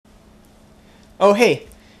Oh hey,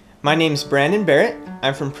 my name's Brandon Berrett.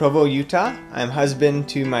 I'm from Provo, Utah. I'm husband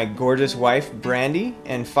to my gorgeous wife, Brandy,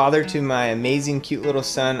 and father to my amazing cute little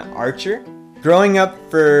son, Archer. Growing up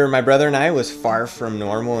for my brother and I was far from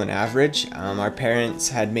normal and average. Our parents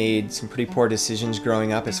had made some pretty poor decisions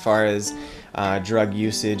growing up as far as drug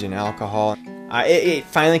usage and alcohol. It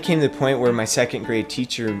finally came to the point where my second grade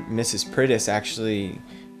teacher, Mrs. Prittis, actually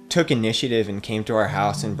took initiative and came to our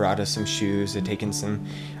house and brought us some shoes, had taken some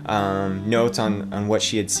notes on what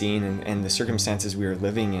she had seen and the circumstances we were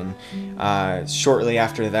living in. Shortly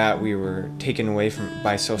after that, we were taken away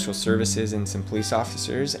by social services and some police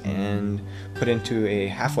officers and put into a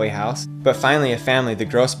halfway house. But finally, a family, the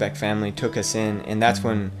Grosbeck family, took us in, and that's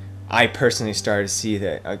when I personally started to see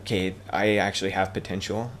that, okay, I actually have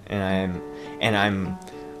potential, and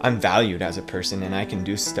I'm valued as a person, and I can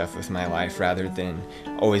do stuff with my life rather than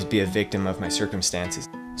always be a victim of my circumstances.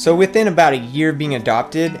 So within about a year being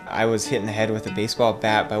adopted, I was hit in the head with a baseball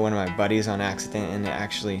bat by one of my buddies on accident, and it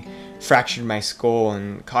actually fractured my skull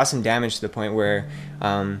and caused some damage to the point where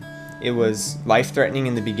it was life-threatening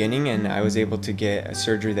in the beginning, and I was able to get a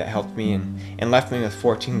surgery that helped me and left me with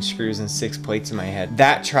 14 screws and 6 plates in my head.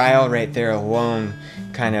 That trial right there alone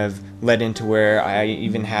kind of led into where I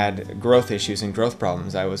even had growth issues and growth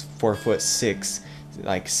problems. I was 4'6",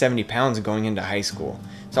 like 70 pounds going into high school.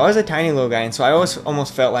 So I was a tiny little guy, and so I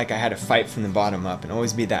almost felt like I had to fight from the bottom up and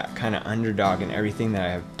always be that kind of underdog in everything that I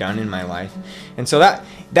have done in my life. And so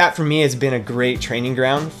that for me has been a great training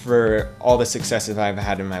ground for all the successes I've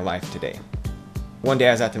had in my life today. One day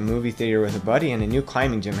I was at the movie theater with a buddy, and a new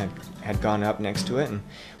climbing gym had gone up next to it. And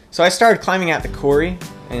so I started climbing at the quarry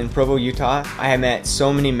in Provo, Utah. I had met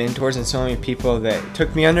so many mentors and so many people that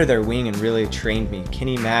took me under their wing and really trained me.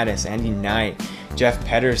 Kenny Mattis, Andy Knight, Jeff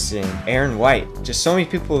Pedersen, Aaron White. Just so many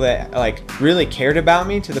people that really cared about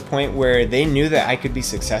me to the point where they knew that I could be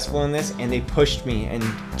successful in this, and they pushed me and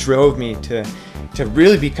drove me to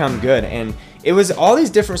really become good. And it was all these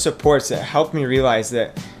different supports that helped me realize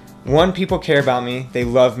that, one, people care about me, they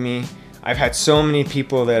love me. I've had so many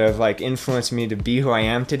people that have influenced me to be who I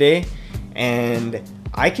am today, and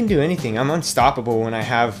I can do anything. I'm unstoppable when I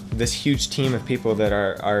have this huge team of people that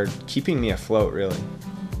are keeping me afloat, really.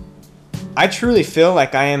 I truly feel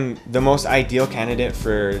like I am the most ideal candidate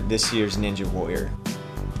for this year's Ninja Warrior.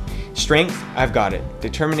 Strength, I've got it.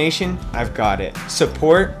 Determination, I've got it.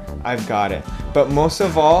 Support, I've got it. But most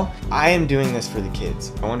of all, I am doing this for the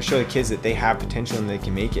kids. I want to show the kids that they have potential and they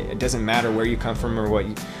can make it. It doesn't matter where you come from or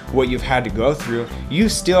what you've had to go through. You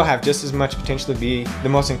still have just as much potential to be the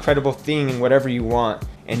most incredible thing in whatever you want,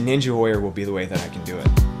 and Ninja Warrior will be the way that I can do it.